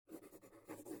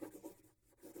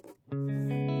From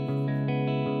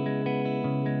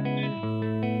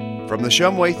the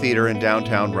Shumway Theater in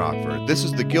downtown Rockford, this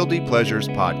is the Guilty Pleasures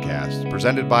Podcast,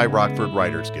 presented by Rockford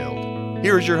Writers Guild.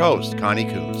 Here is your host, Connie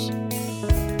Kuntz.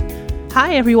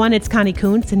 Hi, everyone. It's Connie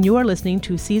Kuntz, and you are listening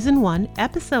to Season 1,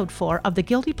 Episode 4 of the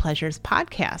Guilty Pleasures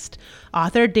Podcast.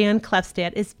 Author Dan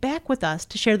Klefstad is back with us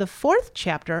to share the fourth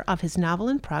chapter of his novel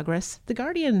in progress, The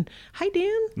Guardian. Hi,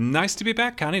 Dan. Nice to be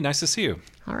back, Connie. Nice to see you.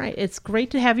 All right. It's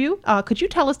great to have you. Could you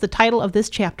tell us the title of this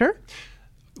chapter?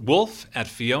 Wolf at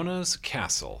Fiona's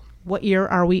Castle. What year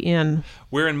are we in?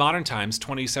 We're in modern times,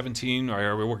 2017,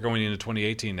 or we're going into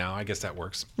 2018 now. I guess that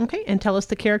works. Okay, and tell us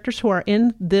the characters who are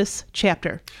in this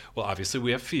chapter. Well, obviously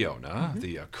we have Fiona,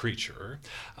 the creature,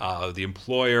 the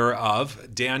employer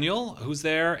of Daniel, who's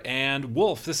there, and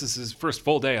Wolf. This is his first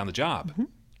full day on the job.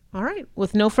 All right,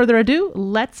 with no further ado,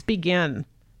 let's begin.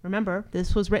 Remember,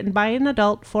 this was written by an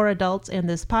adult for adults, and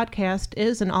this podcast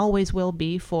is and always will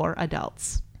be for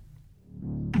adults.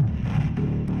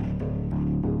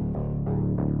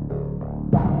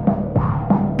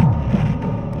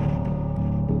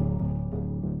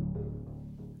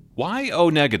 Why O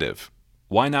negative?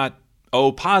 Why not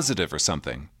O positive or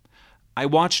something? I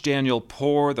watched Daniel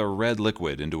pour the red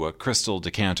liquid into a crystal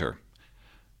decanter.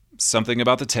 Something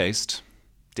about the taste.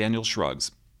 Daniel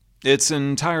shrugs. It's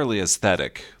entirely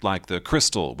aesthetic, like the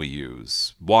crystal we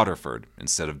use, Waterford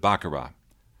instead of Baccarat.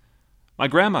 My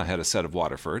grandma had a set of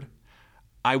Waterford.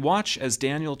 I watch as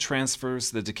Daniel transfers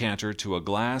the decanter to a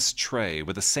glass tray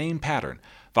with the same pattern,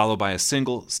 followed by a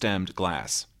single-stemmed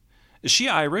glass. Is she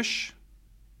Irish?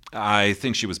 I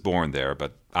think she was born there,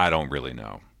 but I don't really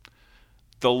know.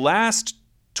 The last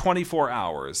 24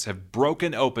 hours have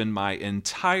broken open my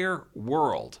entire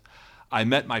world. I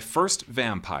met my first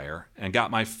vampire and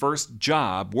got my first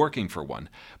job working for one,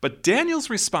 but Daniel's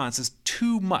response is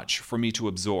too much for me to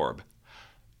absorb.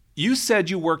 You said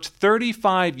you worked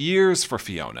 35 years for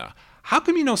Fiona. How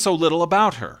come you know so little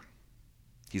about her?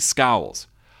 He scowls.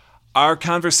 Our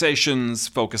conversations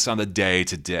focus on the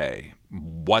day-to-day.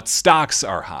 What stocks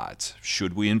are hot?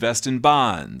 Should we invest in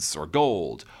bonds or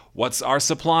gold? What's our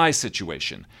supply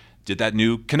situation? Did that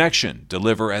new connection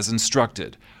deliver as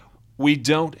instructed? We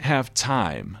don't have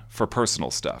time for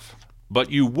personal stuff.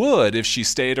 But you would if she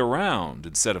stayed around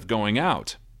instead of going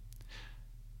out.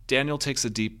 Daniel takes a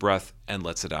deep breath and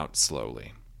lets it out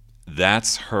slowly.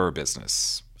 That's her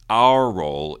business. Our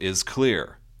role is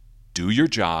clear. Do your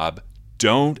job.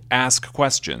 Don't ask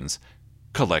questions.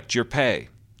 Collect your pay.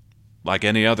 Like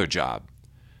any other job.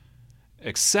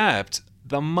 Except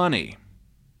the money.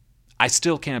 I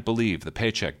still can't believe the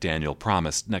paycheck Daniel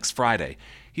promised next Friday.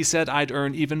 He said I'd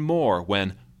earn even more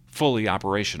when fully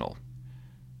operational.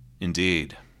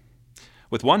 Indeed.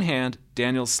 With one hand,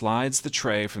 Daniel slides the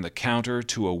tray from the counter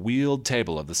to a wheeled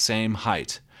table of the same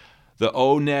height. The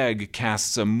O-neg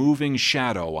casts a moving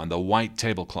shadow on the white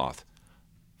tablecloth.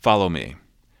 Follow me.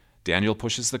 Daniel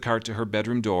pushes the cart to her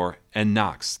bedroom door and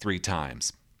knocks 3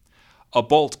 times. A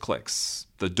bolt clicks,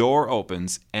 the door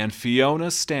opens, and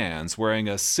Fiona stands wearing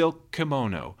a silk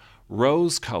kimono,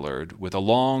 rose-colored with a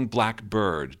long black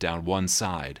bird down one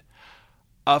side.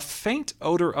 A faint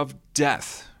odor of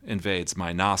death invades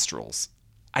my nostrils.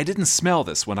 I didn't smell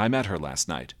this when I met her last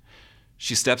night.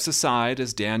 She steps aside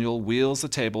as Daniel wheels the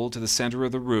table to the center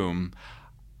of the room.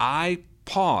 I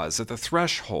pause at the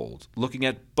threshold, looking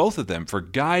at both of them for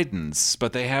guidance,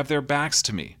 but they have their backs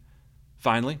to me.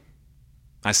 Finally,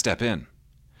 I step in.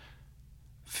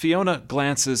 Fiona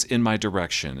glances in my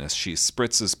direction as she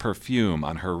spritzes perfume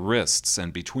on her wrists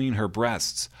and between her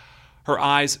breasts. Her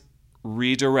eyes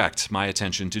redirect my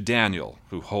attention to Daniel,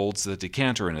 who holds the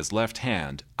decanter in his left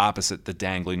hand opposite the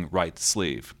dangling right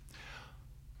sleeve.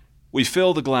 We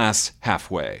fill the glass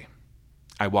halfway.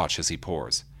 I watch as he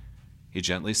pours. He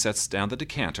gently sets down the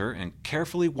decanter and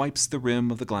carefully wipes the rim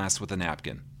of the glass with a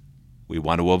napkin. We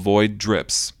want to avoid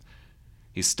drips.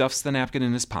 He stuffs the napkin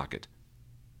in his pocket.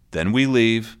 Then we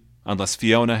leave, unless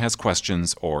Fiona has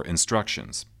questions or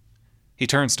instructions. He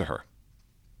turns to her.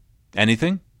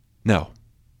 Anything? No.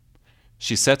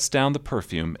 She sets down the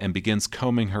perfume and begins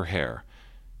combing her hair.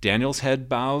 Daniel's head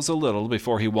bows a little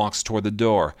before he walks toward the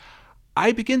door.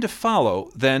 I begin to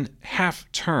follow, then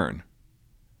half turn.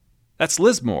 That's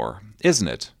Lismore, isn't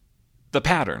it? The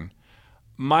pattern.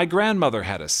 My grandmother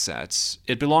had a set.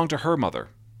 It belonged to her mother.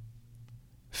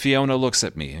 Fiona looks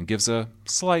at me and gives a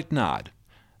slight nod.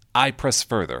 I press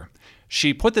further.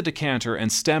 She put the decanter and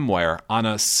stemware on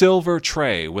a silver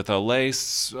tray with a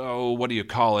lace,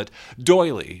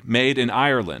 doily, made in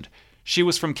Ireland. She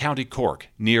was from County Cork,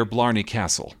 near Blarney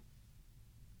Castle.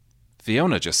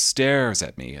 Fiona just stares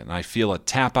at me, and I feel a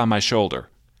tap on my shoulder.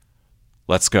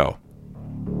 Let's go.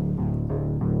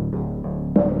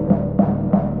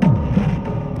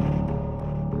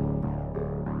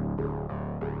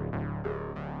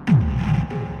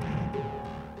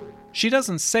 She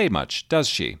doesn't say much, does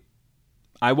she?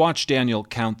 I watch Daniel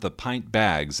count the pint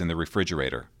bags in the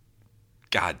refrigerator.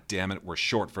 God damn it, we're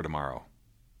short for tomorrow.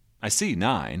 I see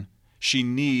 9. She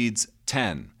needs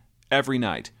 10 every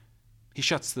night. He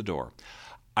shuts the door.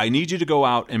 I need you to go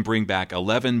out and bring back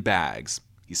 11 bags.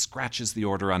 He scratches the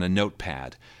order on a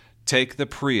notepad. Take the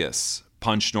Prius.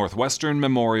 Punch Northwestern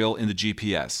Memorial in the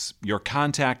GPS. Your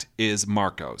contact is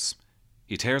Marcos.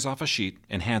 He tears off a sheet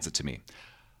and hands it to me.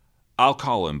 I'll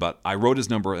call him, but I wrote his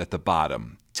number at the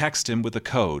bottom. Text him with the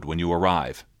code when you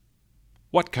arrive.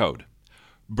 What code?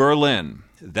 Berlin.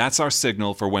 That's our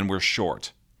signal for when we're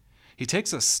short. He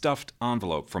takes a stuffed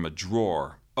envelope from a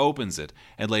drawer, opens it,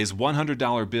 and lays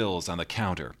 $100 bills on the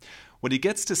counter. When he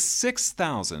gets to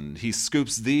 6,000, he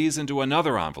scoops these into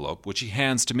another envelope, which he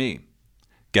hands to me.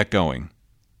 Get going.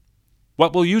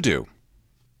 What will you do?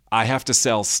 I have to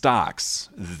sell stocks.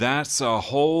 That's a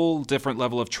whole different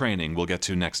level of training we'll get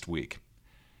to next week.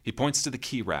 He points to the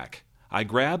key rack. I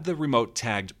grab the remote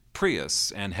tagged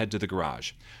Prius and head to the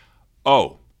garage.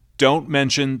 Oh, don't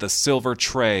mention the silver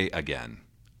tray again.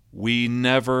 We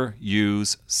never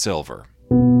use silver.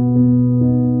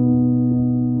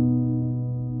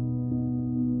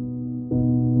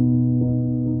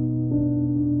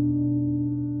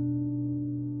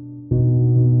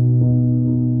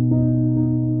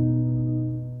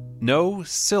 No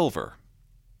silver.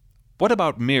 What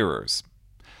about mirrors?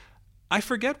 I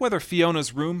forget whether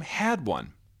Fiona's room had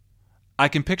one. I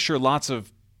can picture lots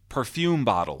of perfume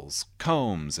bottles,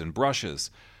 combs, and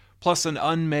brushes, plus an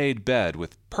unmade bed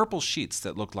with purple sheets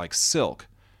that looked like silk.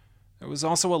 There was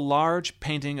also a large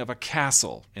painting of a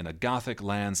castle in a Gothic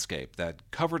landscape that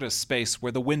covered a space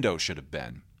where the window should have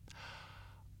been.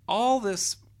 All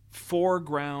this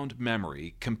foreground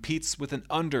memory competes with an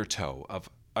undertow of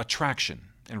attraction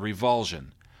and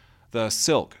revulsion, the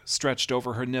silk stretched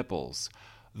over her nipples,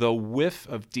 the whiff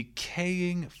of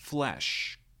decaying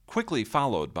flesh, quickly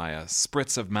followed by a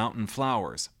spritz of mountain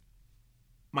flowers.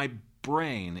 My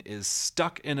brain is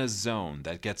stuck in a zone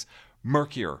that gets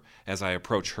murkier as I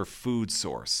approach her food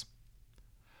source.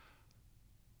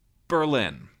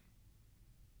 Berlin.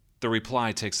 The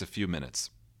reply takes a few minutes.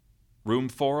 Room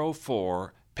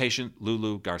 404, patient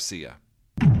Lulu Garcia.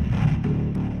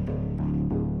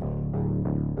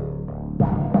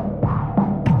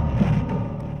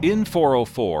 In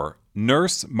 404,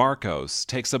 Nurse Marcos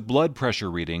takes a blood pressure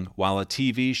reading while a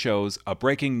TV shows a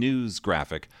breaking news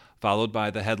graphic followed by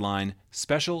the headline,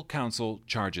 Special Counsel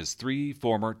Charges 3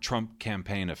 Former Trump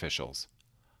Campaign Officials.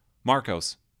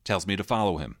 Marcos tells me to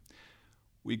follow him.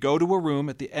 We go to a room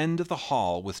at the end of the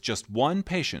hall with just one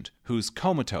patient who's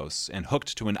comatose and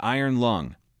hooked to an iron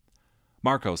lung.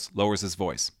 Marcos lowers his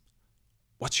voice.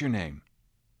 What's your name?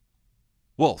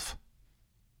 Wolf.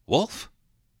 Wolf?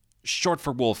 Short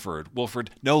for Wolford.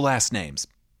 Wolford, no last names.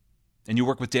 And you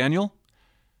work with Daniel?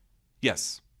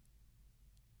 Yes.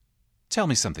 Tell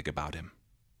me something about him.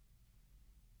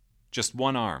 Just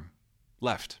one arm.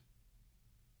 Left.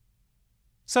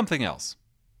 Something else.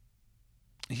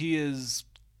 He is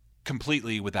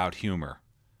completely without humor.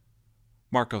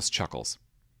 Marcos chuckles.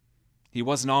 He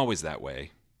wasn't always that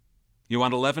way. You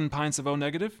want 11 pints of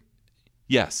O-negative?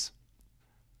 Yes.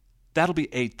 That'll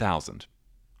be 8,000.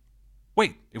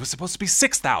 Wait, it was supposed to be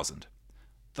 6,000.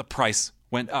 The price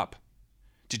went up.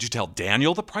 Did you tell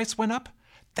Daniel the price went up?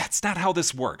 That's not how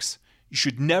this works. You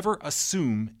should never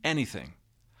assume anything.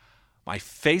 My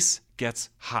face gets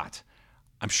hot.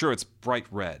 I'm sure it's bright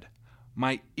red.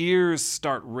 My ears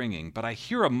start ringing, but I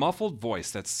hear a muffled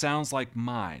voice that sounds like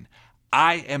mine.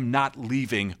 I am not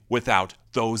leaving without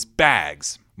those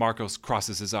bags. Marcos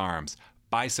crosses his arms,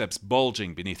 biceps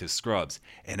bulging beneath his scrubs,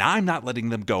 and I'm not letting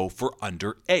them go for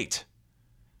under 8.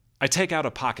 I take out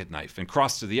a pocket knife and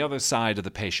cross to the other side of the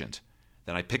patient.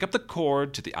 Then I pick up the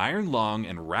cord to the iron lung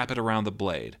and wrap it around the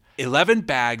blade. 11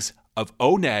 bags of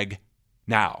O-neg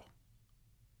now.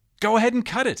 Go ahead and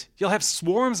cut it. You'll have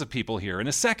swarms of people here in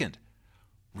a second.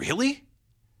 Really?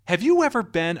 Have you ever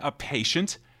been a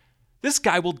patient? This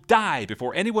guy will die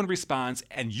before anyone responds,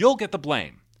 and you'll get the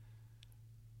blame.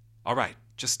 All right,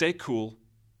 just stay cool.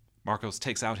 Marcos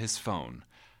takes out his phone.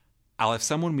 I'll have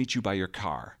someone meet you by your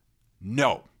car.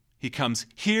 No. He comes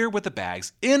here with the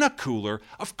bags in a cooler.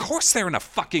 Of course they're in a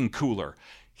fucking cooler.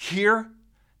 Here,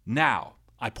 now.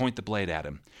 I point the blade at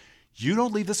him. You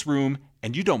don't leave this room,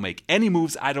 and you don't make any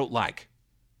moves I don't like.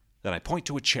 Then I point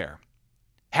to a chair.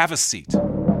 Have a seat.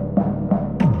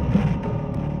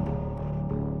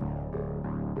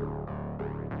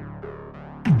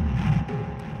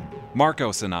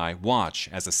 Marcos and I watch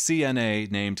as a CNA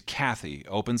named Kathy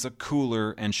opens a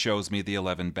cooler and shows me the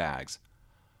 11 bags.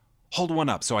 Hold one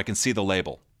up so I can see the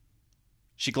label.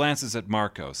 She glances at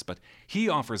Marcos, but he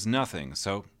offers nothing,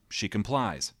 so she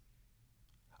complies.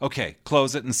 Okay,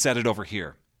 close it and set it over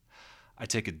here. I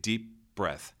take a deep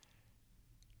breath.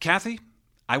 Kathy,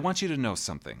 I want you to know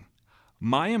something.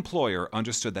 My employer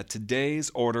understood that today's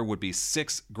order would be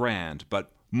 $6,000,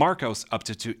 but Marcos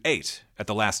upped it to $8,000 at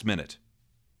the last minute.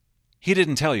 He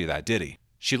didn't tell you that, did he?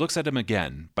 She looks at him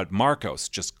again, but Marcos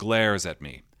just glares at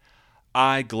me.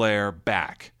 I glare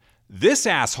back. This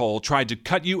asshole tried to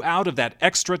cut you out of that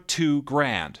extra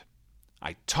 $2,000.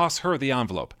 I toss her the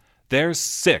envelope. There's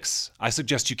 $6,000. I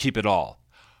suggest you keep it all.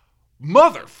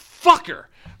 Motherfucker!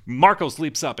 Marcos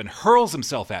leaps up and hurls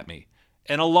himself at me.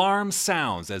 An alarm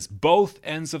sounds as both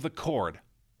ends of the cord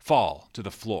fall to the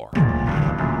floor.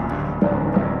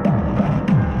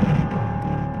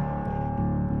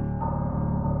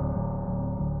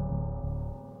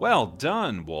 Well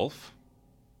done, Wolf.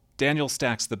 Daniel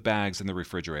stacks the bags in the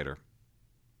refrigerator.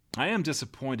 I am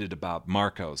disappointed about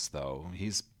Marcos, though.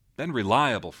 He's been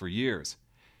reliable for years.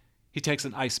 He takes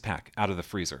an ice pack out of the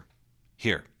freezer.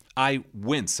 Here. I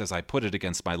wince as I put it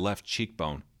against my left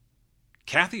cheekbone.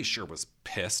 Kathy sure was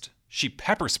pissed. She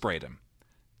pepper sprayed him.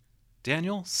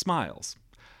 Daniel smiles.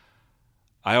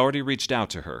 I already reached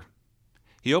out to her.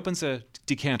 He opens a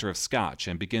decanter of scotch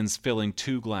and begins filling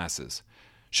 2 glasses.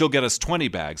 She'll get us 20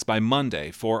 bags by Monday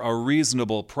for a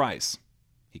reasonable price.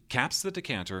 He caps the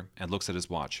decanter and looks at his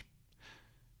watch.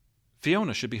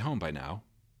 Fiona should be home by now.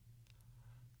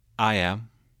 I am.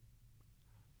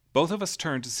 Both of us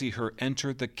turn to see her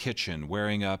enter the kitchen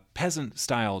wearing a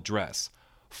peasant-style dress,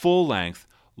 full-length,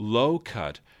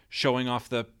 low-cut, showing off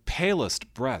the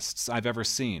palest breasts I've ever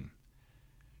seen.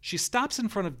 She stops in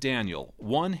front of Daniel,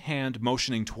 one hand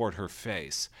motioning toward her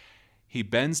face. He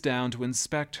bends down to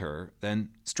inspect her,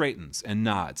 then straightens and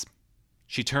nods.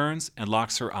 She turns and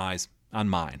locks her eyes on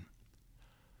mine.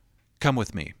 Come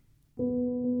with me.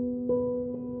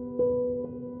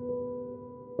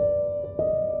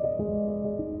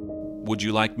 Would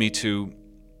you like me to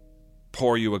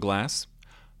pour you a glass?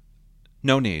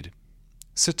 No need.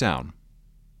 Sit down.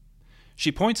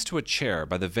 She points to a chair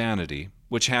by the vanity,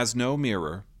 which has no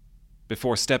mirror,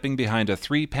 before stepping behind a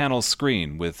 3-panel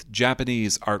screen with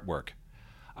Japanese artwork.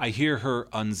 I hear her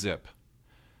unzip.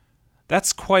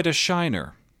 That's quite a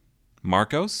shiner.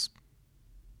 Marcos?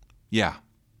 Yeah.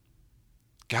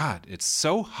 God, it's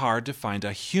so hard to find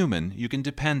a human you can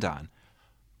depend on.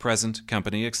 Present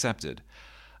company accepted.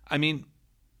 I mean,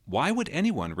 why would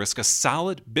anyone risk a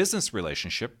solid business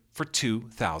relationship for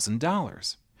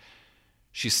 $2,000?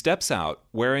 She steps out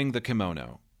wearing the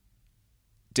kimono.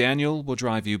 Daniel will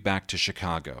drive you back to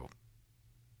Chicago.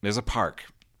 There's a park.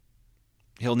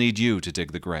 He'll need you to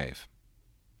dig the grave.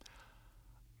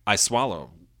 I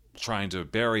swallow, trying to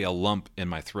bury a lump in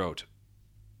my throat.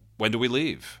 When do we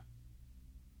leave?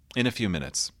 In a few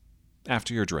minutes,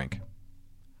 after your drink.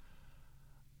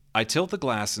 I tilt the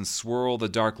glass and swirl the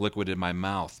dark liquid in my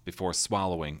mouth before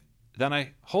swallowing. Then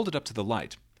I hold it up to the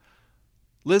light.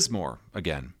 Lismore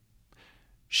again.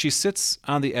 She sits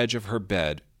on the edge of her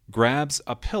bed, grabs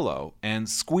a pillow, and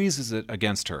squeezes it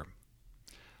against her.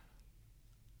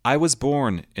 I was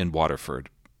born in Waterford.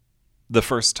 The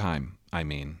first time, I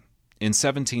mean, in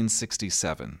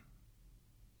 1767.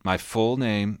 My full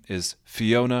name is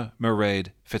Fiona Mairead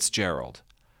Fitzgerald.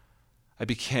 I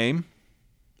became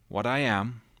what I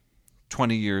am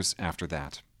 20 years after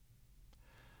that.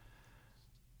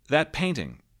 That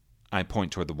painting, I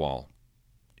point toward the wall,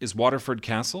 is Waterford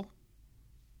Castle?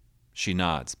 She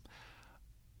nods.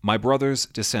 My brother's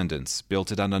descendants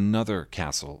built it on another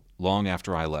castle long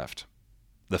after I left.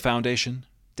 The foundation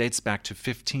dates back to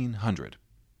 1500.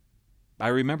 I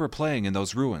remember playing in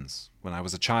those ruins when I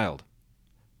was a child.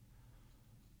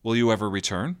 Will you ever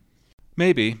return?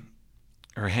 Maybe.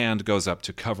 Her hand goes up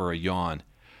to cover a yawn.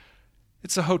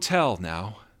 It's a hotel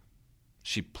now.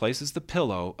 She places the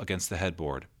pillow against the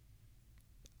headboard.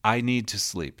 I need to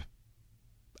sleep.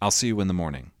 I'll see you in the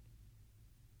morning.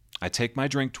 I take my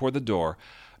drink toward the door.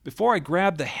 Before I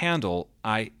grab the handle,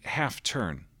 I half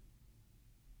turn.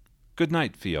 Good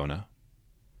night, Fiona.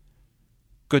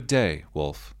 Good day,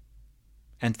 Wolf.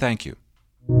 And thank you.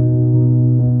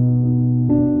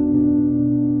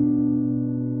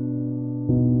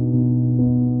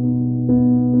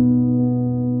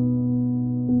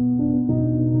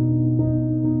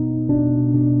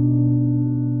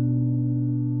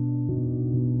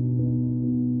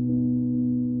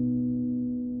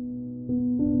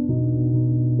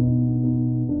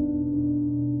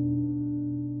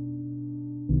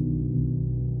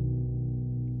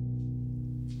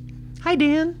 Hi,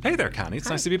 Dan. Hey there, Connie. It's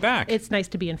Hi. nice to be back. It's nice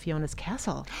to be in Fiona's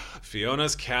castle.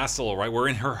 Fiona's castle, right? We're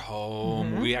in her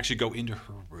home. We actually go into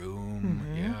her room.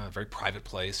 Yeah. a very private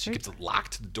place. She gets it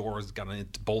locked. The door's got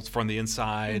bolts from the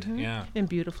inside. Yeah. And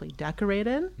beautifully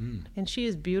decorated. And she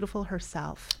is beautiful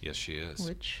herself. Yes, she is.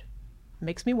 Which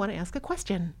makes me want to ask a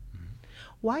question.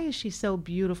 Why is she so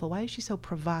beautiful? Why is she so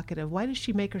provocative? Why does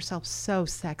she make herself so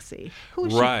sexy? Who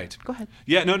is right. she? Go ahead.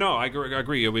 Yeah, no, I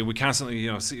agree. I mean, we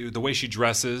constantly, see the way she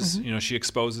dresses. She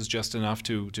exposes just enough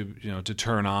to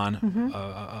turn on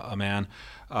a man.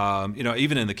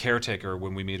 Even in The Caretaker,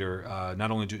 when we meet her, not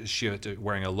only is she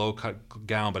wearing a low-cut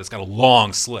gown, but it's got a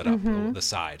long slit up the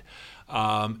side.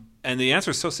 And the answer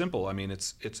is so simple. I mean,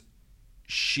 it's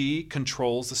she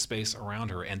controls the space around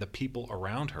her and the people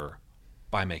around her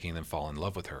by making them fall in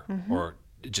love with her or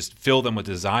just fill them with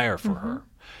desire for her.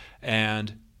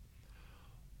 And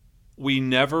we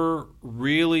never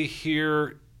really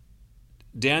hear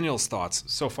Daniel's thoughts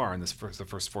so far in the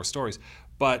first 4 stories,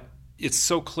 but it's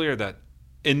so clear that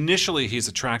initially he's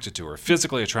attracted to her,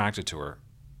 physically attracted to her,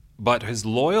 but his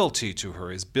loyalty to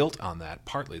her is built on that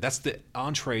partly. That's the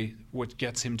entree, what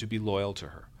gets him to be loyal to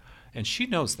her. And she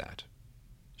knows that.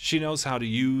 She knows how to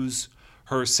use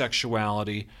her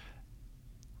sexuality,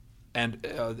 and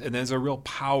there's a real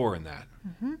power in that.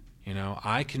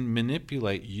 I can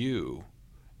manipulate you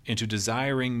into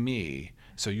desiring me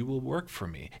so you will work for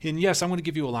me. And yes, I'm going to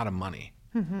give you a lot of money.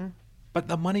 But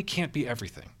the money can't be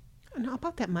everything. Now,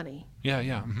 about that money.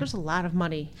 Yeah. There's a lot of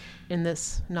money in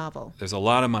this novel. There's a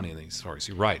lot of money in these stories.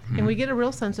 You're right. And we get a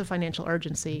real sense of financial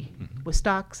urgency with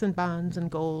stocks and bonds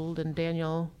and gold and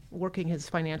Daniel working his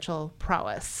financial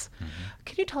prowess.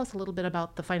 Can you tell us a little bit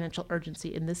about the financial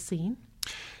urgency in this scene?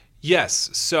 Yes.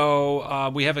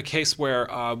 So we have a case where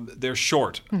they're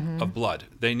short of blood.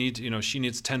 They need, she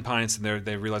needs 10 pints, and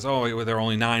they realize, there are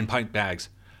only 9 pint bags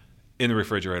in the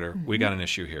refrigerator. We got an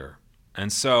issue here.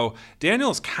 And so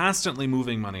Daniel is constantly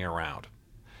moving money around.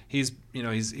 He's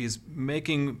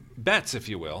making bets, if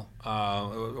you will.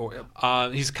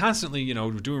 He's constantly,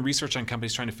 doing research on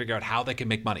companies, trying to figure out how they can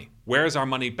make money. Where is our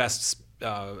money best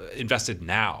invested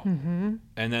now?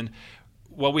 And then,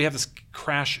 we have this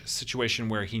crash situation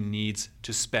where he needs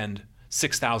to spend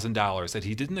 $6,000 that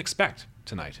he didn't expect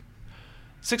tonight.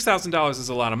 $6,000 is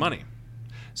a lot of money.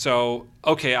 So,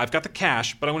 okay, I've got the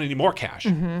cash, but I'm going to need more cash.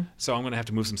 So I'm going to have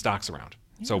to move some stocks around.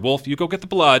 Yeah. So, Wolf, you go get the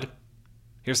blood.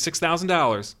 Here's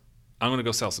 $6,000. I'm going to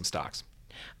go sell some stocks.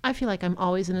 I feel like I'm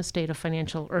always in a state of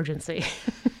financial urgency.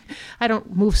 I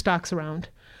don't move stocks around,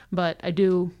 but I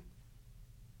do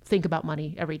think about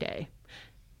money every day.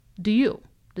 Do you?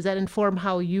 Does that inform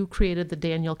how you created the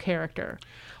Daniel character?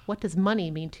 What does money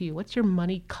mean to you? What's your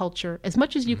money culture? As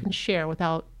much as you can share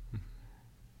without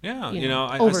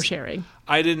oversharing.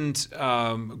 I didn't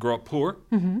grow up poor.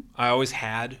 I always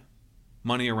had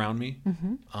money around me.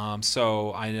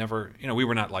 So I never, we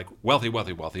were not like wealthy.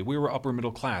 We were upper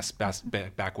middle class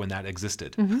back when that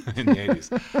existed in the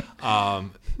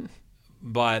 80s.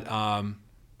 But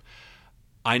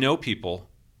I know people,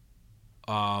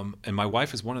 and my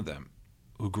wife is one of them,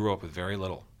 who grew up with very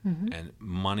little. And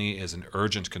money is an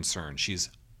urgent concern. She's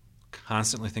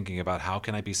constantly thinking about, how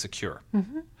can I be secure?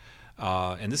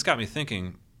 And this got me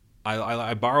thinking,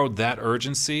 I borrowed that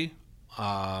urgency,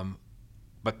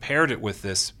 but paired it with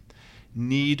this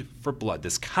need for blood,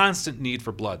 this constant need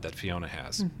for blood that Fiona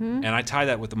has. And I tie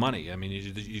that with the money. I mean,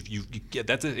 you get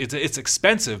it's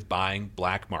expensive buying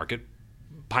black market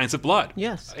pints of blood.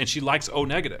 Yes. And she likes O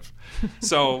negative.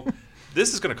 So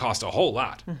this is going to cost a whole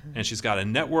lot. And she's got a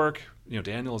network.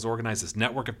 Daniel has organized this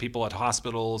network of people at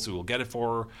hospitals who will get it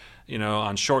for her,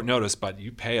 on short notice, but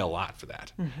you pay a lot for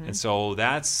that. And so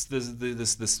that's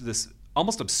this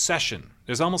almost obsession.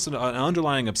 There's almost an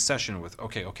underlying obsession with,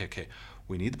 okay,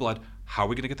 we need the blood. How are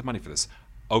we going to get the money for this?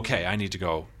 Okay, I need to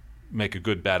go make a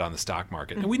good bet on the stock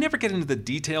market. And we never get into the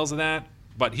details of that,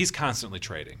 but he's constantly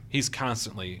trading.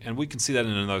 And we can see that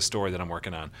in another story that I'm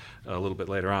working on a little bit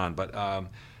later on. But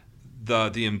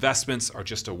the investments are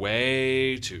just a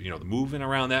way to, moving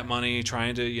around that money,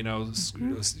 trying to,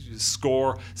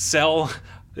 score, sell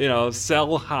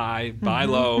high, buy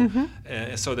low,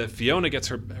 so that Fiona gets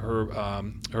her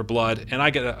blood, and I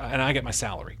get my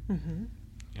salary.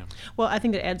 Yeah. Well, I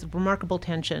think it adds remarkable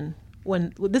tension.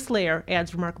 When this layer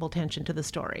adds remarkable tension to the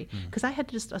story, because I had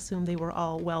to just assume they were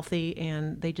all wealthy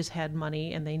and they just had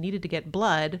money and they needed to get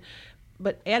blood,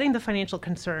 but adding the financial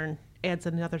concern adds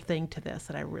another thing to this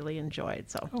that I really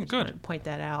enjoyed. So I just wanted to point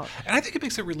that out. And I think it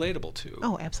makes it relatable too.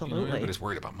 Oh, absolutely. Everybody's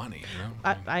worried about money.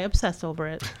 I obsess over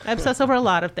it. I obsess over a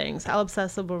lot of things. I'll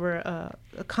obsess over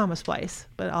a comma splice,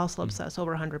 but also obsess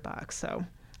over $100. So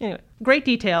anyway, great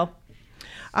detail.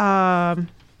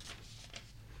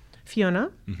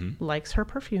 Fiona likes her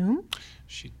perfume.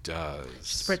 She does.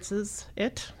 She spritzes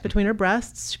it between her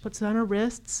breasts. She puts it on her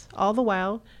wrists. All the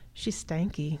while, She's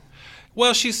stanky.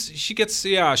 Well, she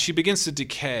begins to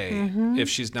decay if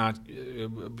she's not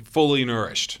fully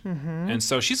nourished, and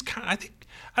so she's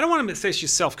I don't want to say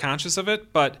she's self-conscious of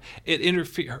it, but it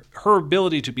her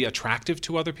ability to be attractive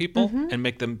to other people and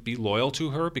make them be loyal to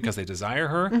her because they desire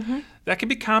her, that can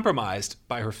be compromised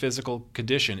by her physical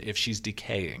condition if she's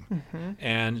decaying,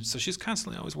 and so she's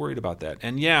constantly always worried about that.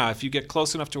 And if you get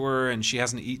close enough to her and she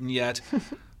hasn't eaten yet,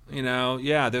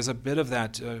 there's a bit of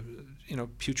that.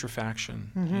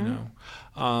 Putrefaction,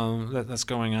 that's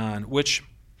going on, which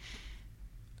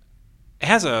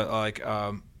has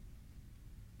I'm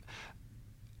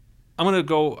going to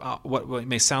go what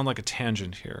may sound like a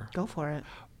tangent here. Go for it.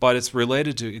 But it's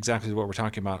related to exactly what we're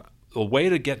talking about. A way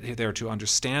to get there to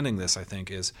understanding this, I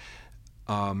think, is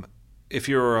if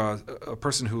you're a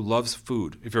person who loves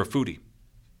food, if you're a foodie,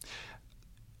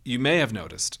 you may have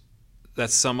noticed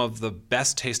that some of the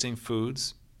best tasting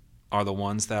foods are the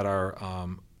ones that are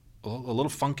a little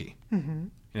funky.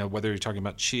 Whether you're talking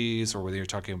about cheese or whether you're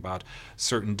talking about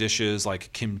certain dishes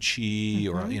like kimchi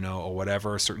or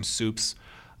whatever, certain soups.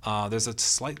 There's a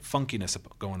slight funkiness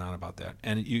going on about that,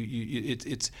 and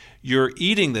you're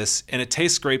eating this and it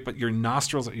tastes great, but your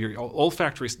nostrils, your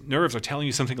olfactory nerves are telling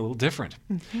you something a little different.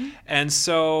 And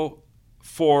so,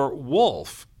 for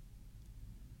Wolf,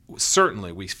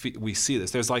 certainly we see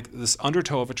this. There's like this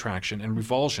undertow of attraction and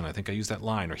revulsion. I think I used that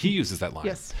line, or he uses that line.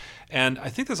 Yes. And I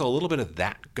think there's a little bit of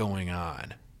that going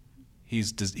on. He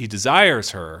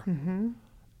desires her, and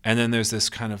then there's this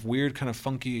kind of weird, kind of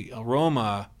funky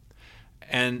aroma,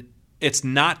 and it's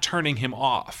not turning him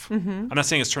off. I'm not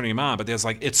saying it's turning him on, but there's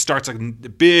it starts a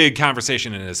big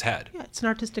conversation in his head. Yeah, it's an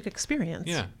artistic experience.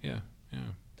 Yeah.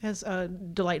 As a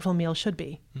delightful meal should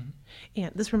be.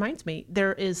 And this reminds me,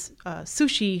 there is a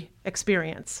sushi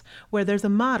experience where there's a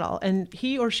model and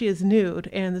he or she is nude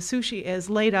and the sushi is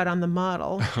laid out on the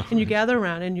model and you gather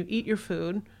around and you eat your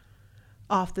food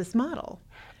off this model.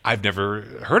 I've never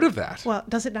heard of that. Well,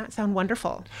 does it not sound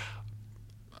wonderful?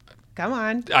 Come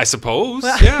on. I suppose,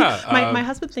 My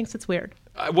husband thinks it's weird.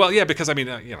 Because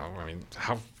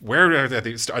where are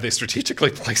they? Are they strategically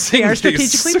placing? They are these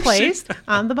strategically sushi? placed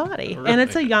on the body, Right. and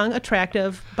it's a young,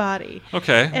 attractive body.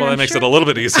 Okay, And that I'm makes sure- it a little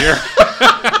bit easier.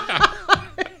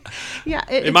 Yeah.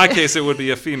 In my case, it would be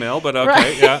a female, but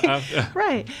okay, Right.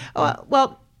 Right.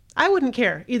 Well, I wouldn't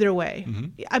care either way.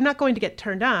 I'm not going to get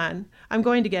turned on. I'm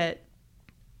going to get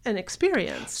an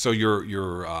experience. So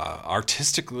your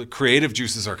artistically creative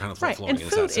juices are kind of Right. flowing And in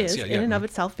food that sense. is in and of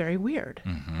itself very weird.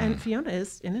 And Fiona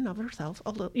is in and of herself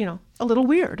a little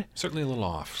weird. Certainly a little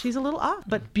off. She's a little off,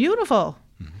 but beautiful.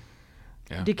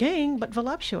 Yeah. Decaying, but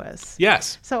voluptuous.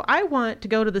 Yes. So I want to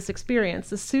go to this experience,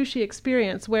 the sushi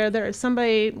experience, where there is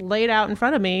somebody laid out in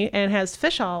front of me and has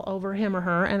fish all over him or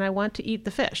her, and I want to eat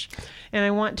the fish. And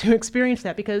I want to experience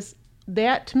that because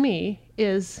that, to me,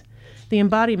 is the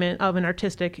embodiment of an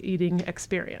artistic eating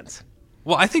experience.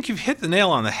 Well, I think you've hit the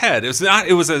nail on the head. It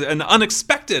was an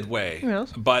unexpected way,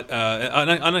 Yes. but an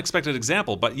unexpected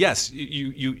example. But yes,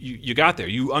 you got there.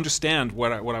 You understand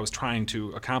what I was trying to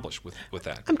accomplish with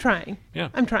that. I'm trying. Yeah.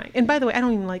 I'm trying. And by the way, I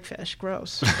don't even like fish.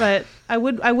 Gross. But I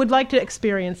would like to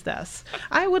experience this.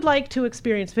 I would like to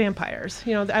experience vampires.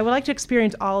 I would like to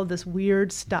experience all of this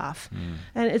weird stuff.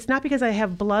 And it's not because I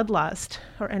have bloodlust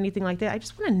or anything like that. I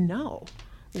just want to know.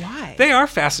 Why? They are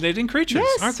fascinating creatures,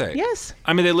 Yes, aren't they? yes.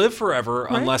 I mean, they live forever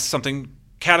unless something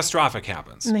catastrophic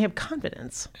happens. And they have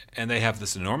confidence. And they have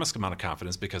this enormous amount of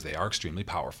confidence because they are extremely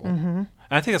powerful. And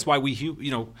I think that's why we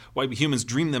humans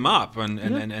dream them up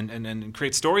and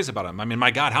create stories about them. I mean,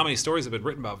 my God, how many stories have been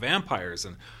written about vampires?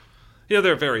 And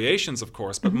there are variations, of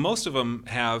course, but most of them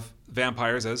have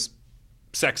vampires as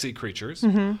sexy creatures,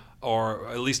 or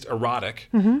at least erotic,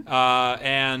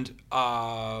 and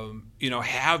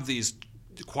have these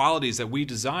qualities that we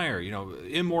desire,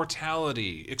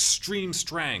 immortality, extreme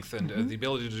strength, and the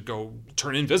ability to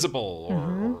turn invisible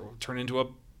or turn into a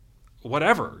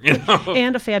whatever,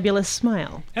 And a fabulous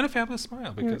smile. And a fabulous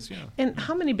smile because, And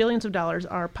how many billions of dollars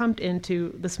are pumped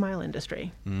into the smile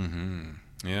industry?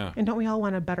 Yeah. And don't we all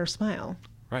want a better smile?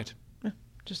 Right.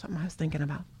 Just something I was thinking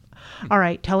about. All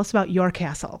right, tell us about your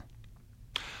castle.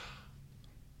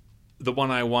 The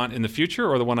one I want in the future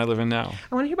or the one I live in now?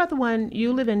 I want to hear about the one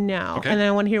you live in now, Okay. and then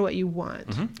I want to hear what you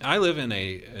want. I live in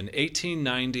an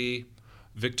 1890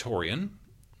 Victorian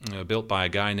built by a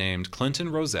guy named Clinton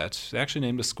Rosette. They actually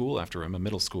named a school after him, a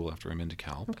middle school after him in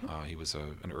DeKalb. Okay. He was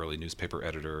an early newspaper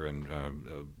editor, and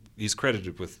he's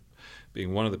credited with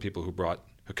being one of the people who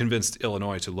convinced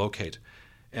Illinois to locate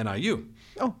NIU.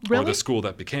 Oh, really? Or the school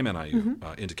that became NIU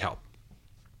in DeKalb.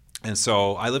 And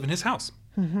so I live in his house.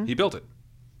 He built it.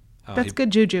 That's good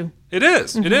juju. It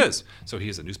is. It is. So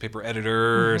he's a newspaper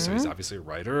editor. So he's obviously a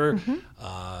writer.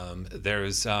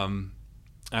 There's, I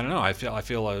don't know. I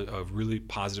feel a really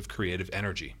positive, creative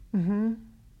energy in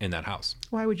that house.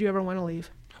 Why would you ever want to leave?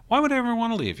 Why would I ever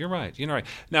want to leave? You're right. You're right.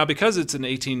 Now, because it's an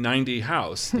 1890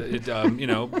 house,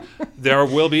 there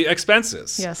will be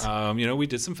expenses. Yes. We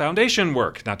did some foundation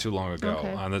work not too long ago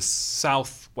on the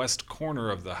southwest corner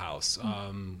of the house.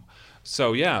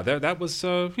 So yeah, that was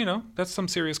that's some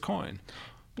serious coin.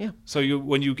 Yeah. So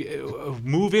when you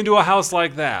move into a house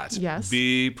like that, yes,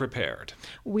 be prepared.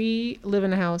 We live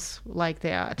in a house like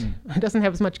that. It doesn't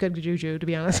have as much good juju, to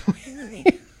be honest with you.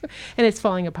 And it's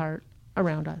falling apart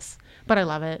around us. But I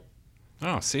love it.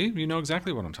 Oh, see? You know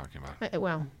exactly what I'm talking about.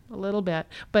 Well, a little bit.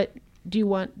 But do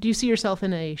you see yourself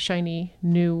in a shiny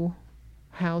new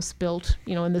house built,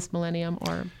 in this millennium,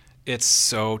 or? It's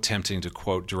so tempting to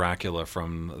quote Dracula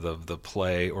from the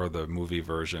play or the movie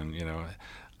version.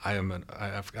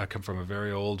 I come from a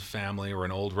very old family or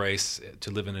an old race.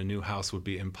 To live in a new house would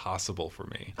be impossible for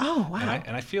me. Oh, wow.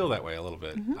 And I feel that way a little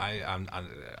bit.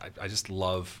 I just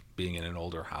love being in an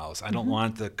older house. I don't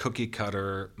want the cookie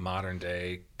cutter modern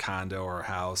day condo or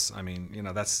house. I mean,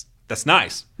 that's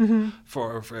nice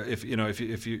for if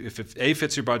it A,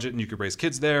 fits your budget and you could raise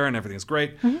kids there and everything's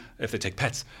great if they take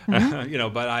pets.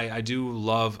 But I do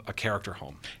love a character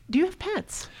home. Do you have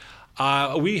pets?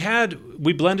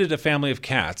 We blended a family of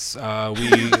cats.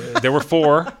 There were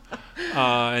 4,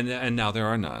 and now there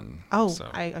are none. Oh, so,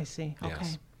 I see. Okay.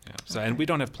 Yes. Yeah. So, and we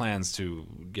don't have plans to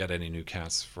get any new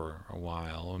cats for a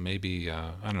while. Maybe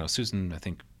I don't know. Susan, I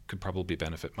think, could probably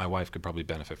benefit. My wife could probably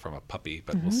benefit from a puppy,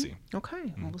 but we'll see.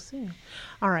 Okay, we'll see.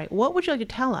 All right. What would you like to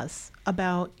tell us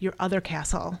about your other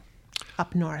castle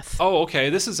up north? Oh, okay.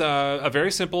 This is a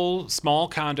very simple, small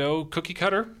condo, cookie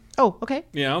cutter. Oh, okay.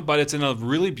 But it's in a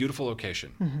really beautiful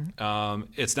location.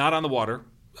 It's not on the water.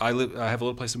 I have a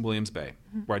little place in Williams Bay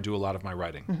where I do a lot of my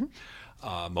writing,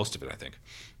 most of it, I think.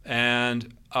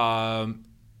 And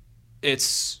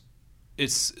it's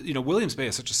Williams Bay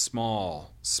is such a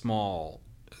small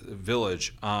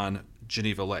village on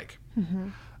Geneva Lake,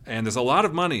 and there's a lot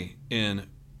of money in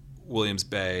Williams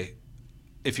Bay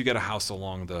if you get a house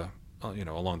along the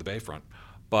bayfront.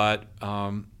 But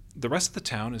the rest of the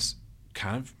town is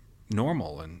kind of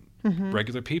normal and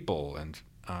regular people, and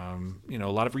a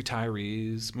lot of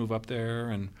retirees move up there,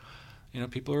 and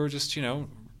people are just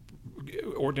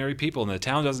ordinary people, and the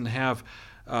town doesn't have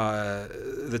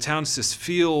the town just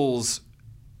feels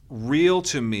real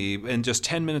to me. And just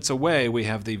 10 minutes away we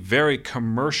have the very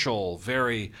commercial,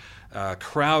 very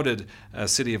crowded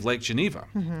city of Lake Geneva,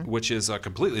 which is a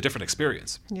completely different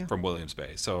experience from Williams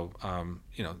Bay. So,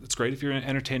 it's great if you're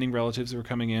entertaining relatives who are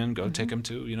coming in. Go take them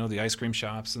to, the ice cream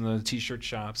shops and the T-shirt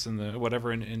shops and the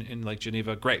whatever in Lake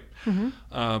Geneva. Great.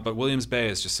 But Williams Bay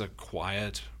is just a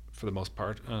quiet, for the most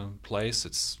part, place.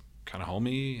 It's kind of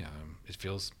homey. It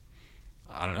feels,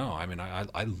 I don't know. I mean,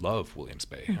 I love Williams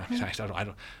Bay.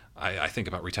 I think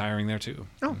about retiring there too.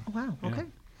 Oh, wow. Okay.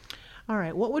 All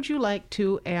right. What would you like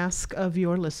to ask of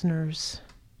your listeners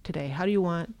today? What do you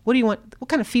want? What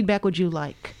kind of feedback would you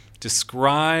like?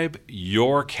 Describe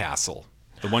your castle.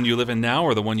 The one you live in now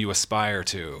or the one you aspire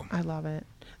to? I love it.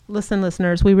 Listen,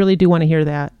 listeners, we really do want to hear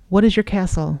that. What is your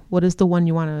castle? What is the one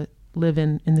you want to live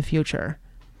in the future?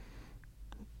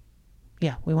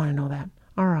 Yeah, we want to know that.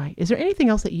 All right. Is there anything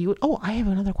else that you would... Oh, I have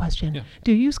another question. Yeah.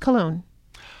 Do you use cologne?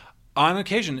 On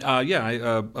occasion,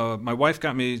 yeah. My wife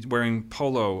got me wearing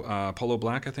Polo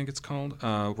Black, I think it's called,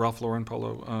 Ralph Lauren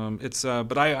Polo.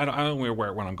 But I only wear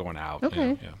it when I'm going out.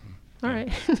 Okay. All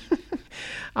right.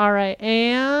 All right.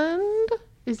 And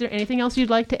is there anything else you'd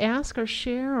like to ask or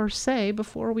share or say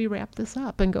before we wrap this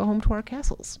up and go home to our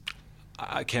castles?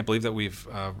 I can't believe that we've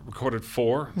recorded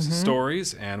 4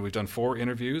 stories and we've done 4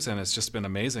 interviews, and it's just been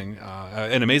amazing,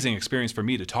 an amazing experience for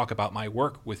me to talk about my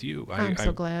work with you. I'm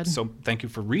so glad. So thank you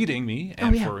for reading me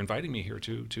and for inviting me here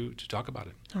to talk about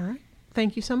it. All right.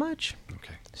 Thank you so much.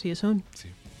 Okay. See you soon. See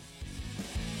you.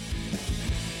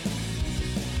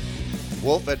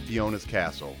 Wolf at Fiona's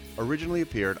Castle originally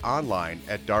appeared online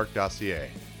at Dark Dossier.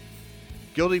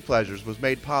 Guilty Pleasures was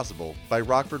made possible by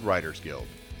Rockford Writers Guild,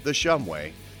 the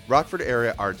Shumway, Rockford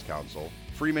Area Arts Council,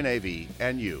 Freeman AV,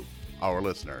 and you, our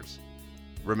listeners.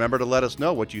 Remember to let us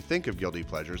know what you think of Guilty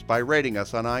Pleasures by rating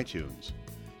us on iTunes,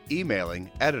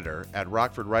 emailing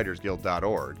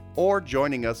editor@rockfordwritersguild.org, or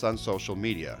joining us on social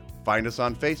media. Find us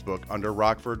on Facebook under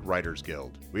Rockford Writers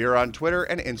Guild. We are on Twitter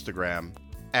and Instagram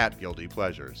 @Guilty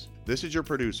Pleasures. This is your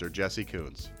producer, Jesse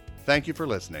Kuntz. Thank you for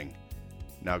listening.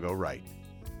 Now go write.